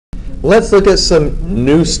Let's look at some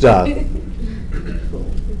new stuff.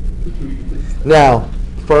 Now,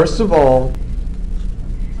 first of all,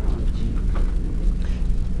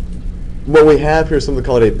 what we have here is something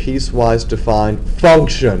called a piecewise defined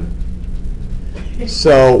function.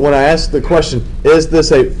 So when I ask the question, is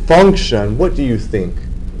this a function, what do you think?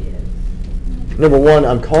 Number one,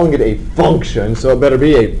 I'm calling it a function, so it better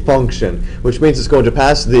be a function, which means it's going to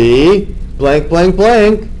pass the blank, blank,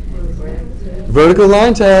 blank vertical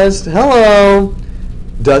line test. Hello.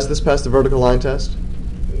 Does this pass the vertical line test?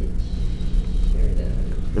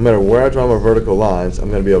 No matter where I draw my vertical lines, I'm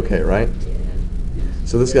going to be okay, right?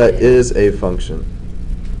 So this guy is a function.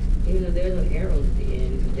 Even though there's an arrow at the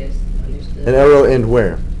end, that's understood. An arrow end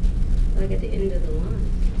where? Like at the end of the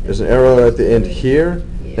line. There's an arrow at the end here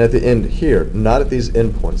and at the end here, not at these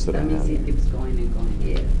endpoints that I That means it have. keeps going and going.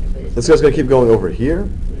 Yeah. But it's This guy's going to keep going over here.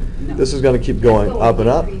 No. This is going to keep going up and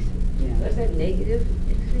up. So is that negative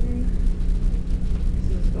infinity?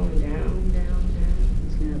 So it's going down, down, down.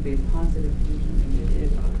 It's going to be positive.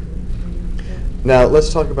 Now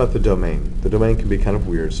let's talk about the domain. The domain can be kind of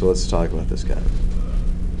weird, so let's talk about this guy.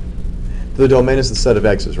 The domain is the set of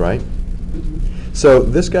x's, right? Mm-hmm. So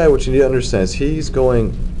this guy, what you need to understand is he's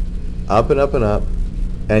going up and up and up,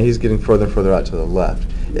 and he's getting further and further out to the left.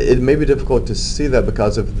 It may be difficult to see that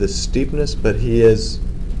because of the steepness, but he is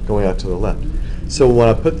going out to the left. So when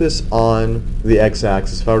I put this on the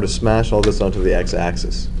x-axis, if I were to smash all this onto the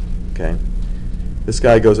x-axis, okay, this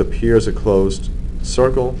guy goes up here as a closed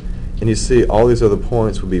circle, and you see all these other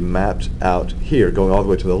points would be mapped out here, going all the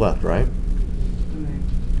way to the left, right?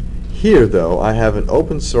 Here, though, I have an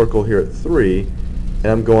open circle here at 3, and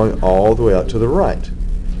I'm going all the way out to the right.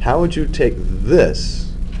 How would you take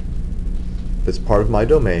this, that's part of my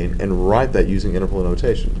domain, and write that using interval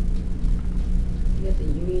notation? You got the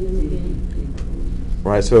union again.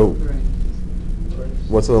 Right, so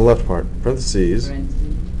what's on the left part? Parentheses,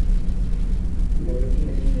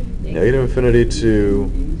 negative infinity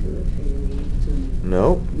to,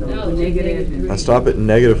 no, Negative. I stop at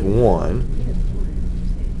negative 1,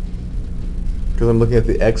 because I'm looking at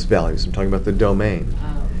the x values. I'm talking about the domain.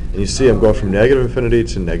 And you see I'm going from negative infinity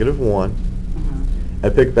to negative 1. I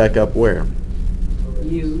pick back up where?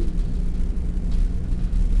 U.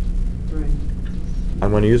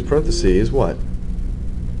 I'm going to use parentheses, what?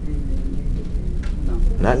 No.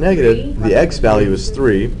 Not negative. The x value is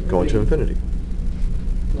 3 going to infinity.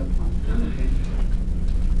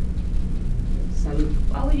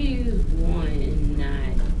 Why would you use 1 and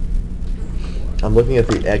not 4? I'm looking at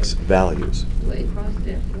the x values. Well, it crossed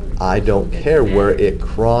that point. I don't care where it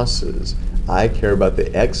crosses. I care about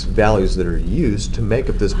the x values that are used to make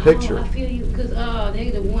up this Oh, picture. I feel you, because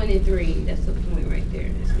negative 1 and 3, that's the point right there.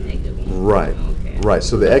 That's negative 1. Right, Okay. right.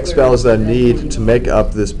 So the x values that I need to make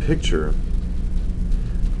up this picture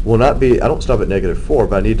will not be, I don't stop at negative 4,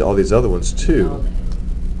 but I need all these other ones too.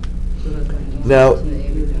 Now,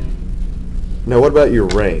 what about your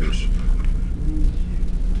range?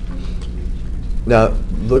 Now,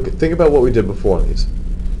 think about what we did before on these.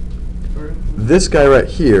 This guy right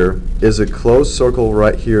here is a closed circle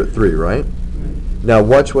right here at 3, right? Now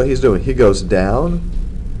watch what he's doing. He goes down,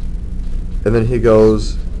 and then he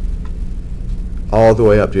goes all the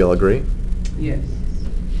way up. Do you all agree? Yes.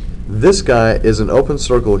 This guy is an open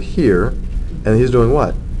circle here, and he's doing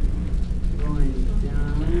what? Going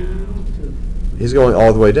down to. He's going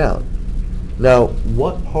all the way down. Now,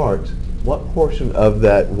 what portion of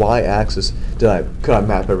that y-axis could I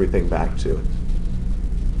map everything back to?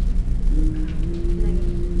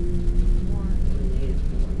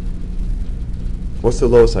 What's the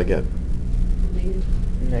lowest I get?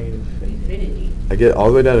 Negative Infinity. I get all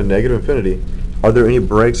the way down to negative infinity. Are there any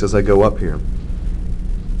breaks as I go up here?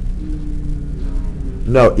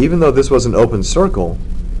 No, even though this was an open circle,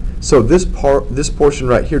 so this portion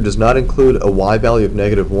right here does not include a y value of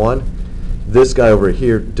negative 1. This guy over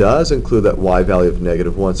here does include that y value of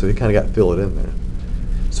negative 1, so he kind of got filled in there.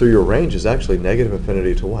 So your range is actually negative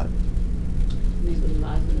infinity to what?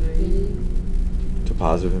 To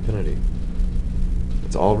positive infinity.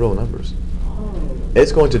 It's all real numbers.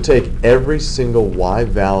 It's going to take every single y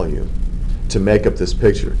value to make up this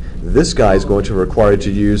picture. This guy is going to require you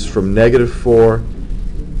to use from negative 4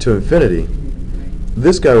 to infinity.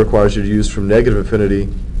 This guy requires you to use from negative infinity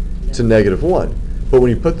to negative 1. But when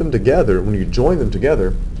you put them together, when you join them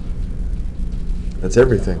together, that's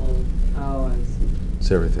everything. Oh, I see.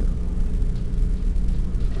 It's everything.